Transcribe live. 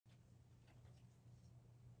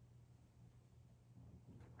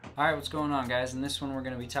Alright, what's going on, guys? In this one we're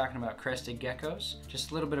going to be talking about crested geckos.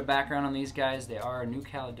 Just a little bit of background on these guys. They are a New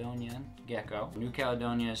Caledonian gecko. New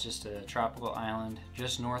Caledonia is just a tropical island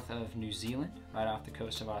just north of New Zealand, right off the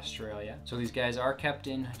coast of Australia. So these guys are kept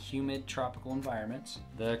in humid tropical environments.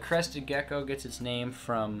 The crested gecko gets its name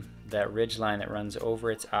from that ridge line that runs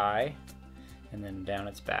over its eye and then down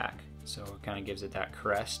its back. So it kind of gives it that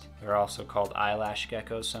crest. They're also called eyelash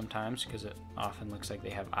geckos sometimes because it often looks like they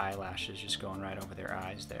have eyelashes just going right over their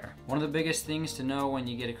eyes there. One of the biggest things to know when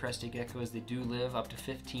you get a crested gecko is they do live up to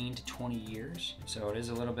 15 to 20 years. So it is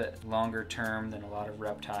a little bit longer term than a lot of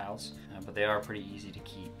reptiles, but they are pretty easy to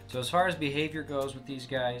keep. So as far as behavior goes with these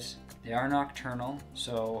guys, they are nocturnal,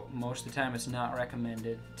 so most of the time it's not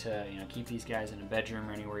recommended to keep these guys in a bedroom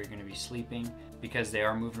or anywhere you're going to be sleeping because they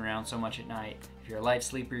are moving around so much at night. If you're a light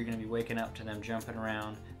sleeper, you're going to be waking up to them jumping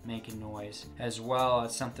around, making noise. As well,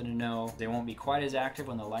 as something to know, they won't be quite as active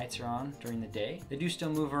when the lights are on during the day. They do still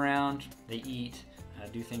move around, they eat,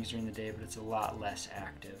 do things during the day, but it's a lot less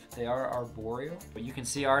active. They are arboreal, but you can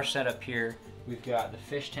see our setup here. We've got the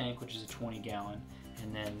fish tank, which is a 20-gallon.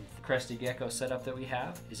 And then the crested gecko setup that we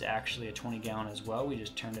have is actually a 20-gallon as well. We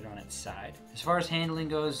just turned it on its side. As far as handling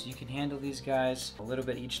goes, you can handle these guys a little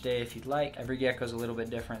bit each day if you'd like. Every gecko is a little bit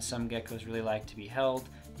different. Some geckos really like to be held.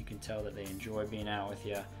 You can tell that they enjoy being out with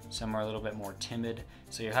you. Some are a little bit more timid.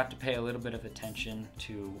 So you have to pay a little bit of attention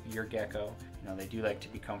to your gecko. They do like to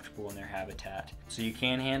be comfortable in their habitat. So you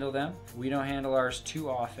can handle them. We don't handle ours too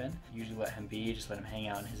often. Usually let him be, just let him hang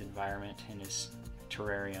out in his environment, in his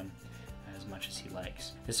terrarium, as much as he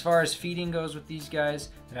likes. As far as feeding goes with these guys,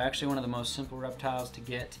 they're actually one of the most simple reptiles to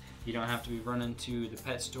get. You don't have to be running to the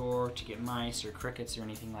pet store to get mice or crickets or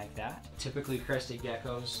anything like that. Typically crested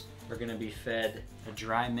geckos are going to be fed a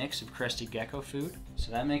dry mix of crested gecko food.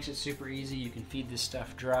 So that makes it super easy. You can feed this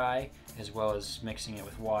stuff dry as well as mixing it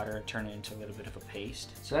with water and turn it into a little bit of a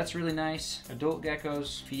paste. So that's really nice. Adult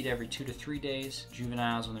geckos feed every 2 to 3 days.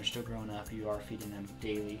 Juveniles, when they're still growing up, you are feeding them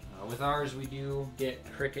daily. With ours, we do get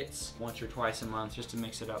crickets once or twice a month just to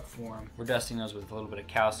mix it up for him. We're dusting those with a little bit of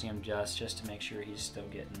calcium just to make sure he's still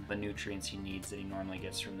getting the nutrients he needs that he normally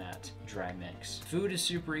gets from that dry mix. Food is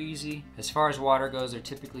super easy. As far as water goes, they're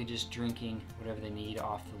typically just drinking whatever they need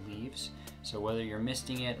off the leaves. So whether you're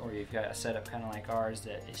misting it or you've got a setup kind of like ours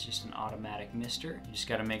that it's just an automatic mister, you just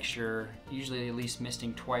got to make sure, usually at least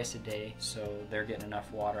misting twice a day, so they're getting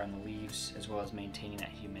enough water on the leaves as well as maintaining that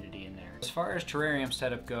humidity in there. As far as terrarium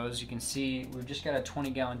setup goes, you can see we've just got a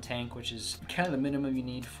 20-gallon tank, which is kind of the minimum you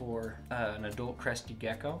need for an adult crested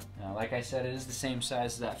gecko. Like I said, it is the same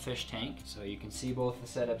size as that fish tank, so you can see both the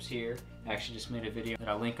setups here. I actually just made a video that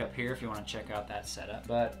I'll link up here if you want to check out that setup.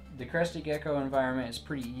 But the crested gecko environment is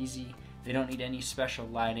pretty easy. They don't need any special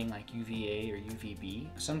lighting like UVA or UVB.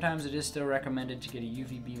 Sometimes it is still recommended to get a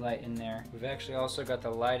UVB light in there. We've actually also got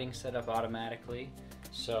the lighting set up automatically.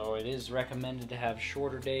 So it is recommended to have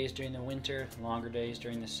shorter days during the winter, longer days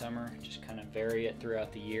during the summer. Just kind of vary it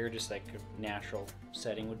throughout the year, just like a natural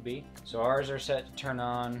setting would be. So ours are set to turn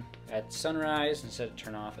on at sunrise and set to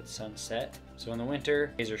turn off at sunset. So in the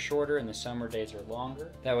winter, days are shorter, and the summer days are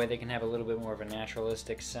longer. That way they can have a little bit more of a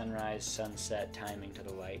naturalistic sunrise, sunset timing to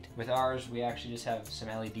the light. With ours, we actually just have some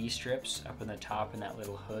LED strips up in the top in that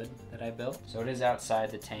little hood that I built. So it is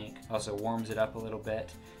outside the tank. Also warms it up a little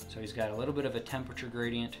bit. So he's got a little bit of a temperature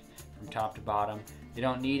gradient from top to bottom. They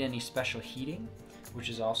don't need any special heating, which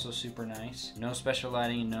is also super nice. No special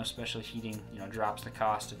lighting and no special heating, drops the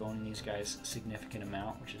cost of owning these guys a significant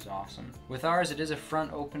amount, which is awesome. With ours, it is a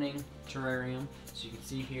front opening terrarium. So you can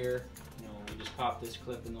see here, we just pop this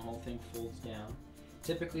clip and the whole thing folds down.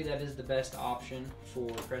 Typically that is the best option for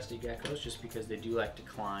crested geckos just because they do like to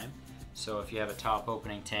climb. So if you have a top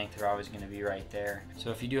opening tank, they're always going to be right there. So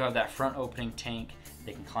if you do have that front opening tank,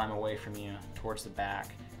 they can climb away from you towards the back,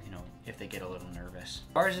 if they get a little nervous.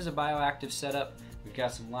 Ours is a bioactive setup. We've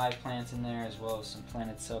got some live plants in there as well as some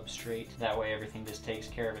planted substrate. That way everything just takes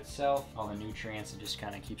care of itself. All the nutrients, it just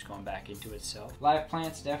kind of keeps going back into itself. Live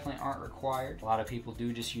plants definitely aren't required. A lot of people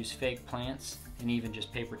do just use fake plants and even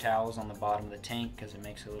just paper towels on the bottom of the tank because it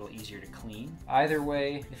makes it a little easier to clean. Either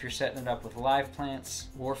way, if you're setting it up with live plants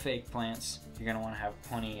or fake plants, you're going to want to have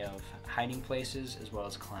plenty of hiding places as well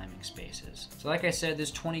as climbing spaces. So like I said,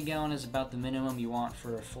 this 20-gallon is about the minimum you want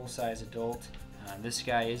for a full-size adult. This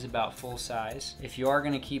guy is about full size. If you are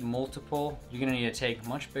going to keep multiple, you're going to need a tank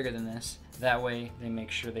much bigger than this. That way they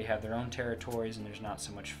make sure they have their own territories and there's not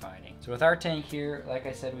so much fighting. So with our tank here, like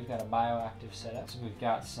I said, we've got a bioactive setup. So we've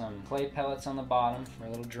got some clay pellets on the bottom for a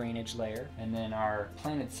little drainage layer. And then our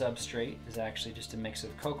planted substrate is actually just a mix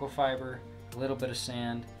of cocoa fiber, a little bit of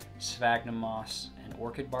sand, sphagnum moss, and and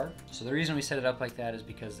orchid bark. So the reason we set it up like that is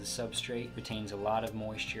because the substrate retains a lot of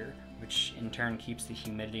moisture, which in turn keeps the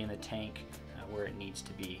humidity in the tank where it needs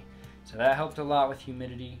to be. So that helped a lot with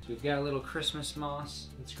humidity. So we've got a little Christmas moss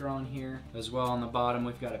that's growing here. As well on the bottom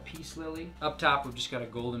we've got a peace lily. Up top we've just got a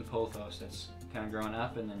golden pothos that's kind of growing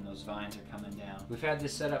up, and then those vines are coming down. We've had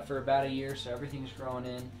this set up for about a year, so everything's growing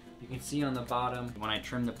in. You can see on the bottom, when I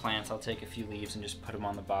trim the plants, I'll take a few leaves and just put them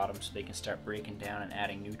on the bottom so they can start breaking down and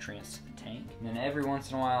adding nutrients to the tank. And then every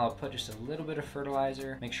once in a while, I'll put just a little bit of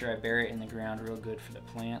fertilizer, make sure I bury it in the ground real good for the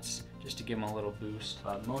plants, just to give them a little boost.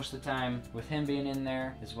 But most of the time, with him being in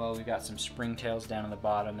there, as well, we've got some springtails down on the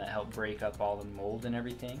bottom that help break up all the mold and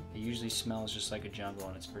everything. It usually smells just like a jungle,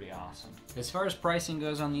 and it's pretty awesome. As far as pricing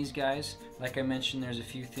goes on these guys, like I mentioned, there's a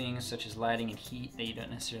few things such as lighting and heat that you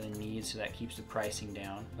don't necessarily need, so that keeps the pricing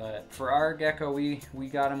down. But for our gecko, we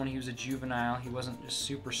got him when he was a juvenile. He wasn't just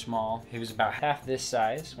super small. He was about half this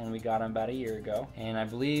size when we got him about a year ago. And I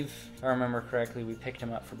believe, if I remember correctly, we picked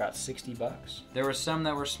him up for about 60 bucks. There were some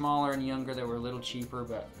that were smaller and younger that were a little cheaper,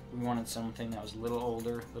 but we wanted something that was a little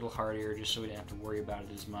older, a little hardier, just so we didn't have to worry about it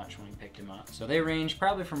as much when we picked him up. So they range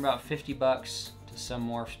probably from about 50 bucks to some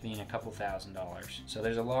morphs being a couple $1,000s. So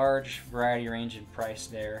there's a large variety range in price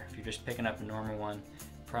there. If you're just picking up a normal one,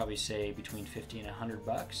 probably say between 50 and 100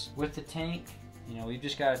 bucks. With the tank, you know, we've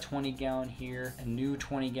just got a 20-gallon here, a new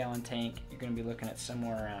 20-gallon tank. You're gonna be looking at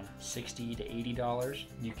somewhere around $60 to $80.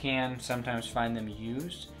 You can sometimes find them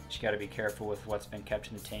used. You gotta be careful with what's been kept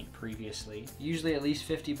in the tank previously. Usually at least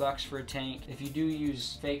 50 bucks for a tank. If you do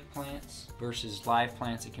use fake plants versus live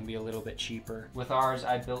plants, it can be a little bit cheaper. With ours,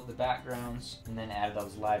 I built the backgrounds and then added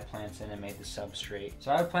those live plants in and made the substrate.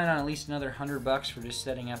 So I would plan on at least another 100 bucks for just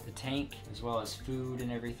setting up the tank, as well as food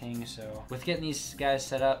and everything. So with getting these guys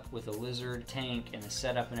set up with a lizard tank and the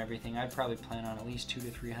setup and everything, I'd probably plan on at least $200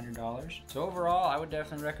 to $300. So overall, I would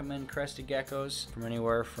definitely recommend Crested Geckos from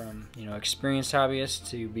anywhere from, you know, experienced hobbyists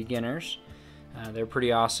to beginners. They're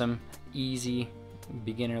pretty awesome, easy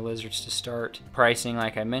beginner lizards to start. Pricing,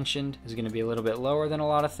 like I mentioned, is going to be a little bit lower than a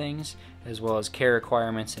lot of things, as well as care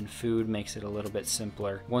requirements and food makes it a little bit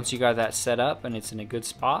simpler. Once you got that set up and it's in a good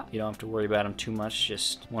spot, you don't have to worry about them too much.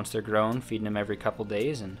 Just once they're grown, feeding them every couple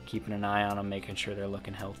days and keeping an eye on them, making sure they're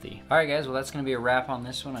looking healthy. Alright guys, well that's going to be a wrap on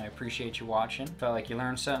this one. I appreciate you watching. Felt like you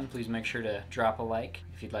learned something, please make sure to drop a like.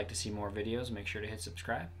 If you'd like to see more videos, make sure to hit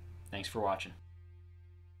subscribe. Thanks for watching.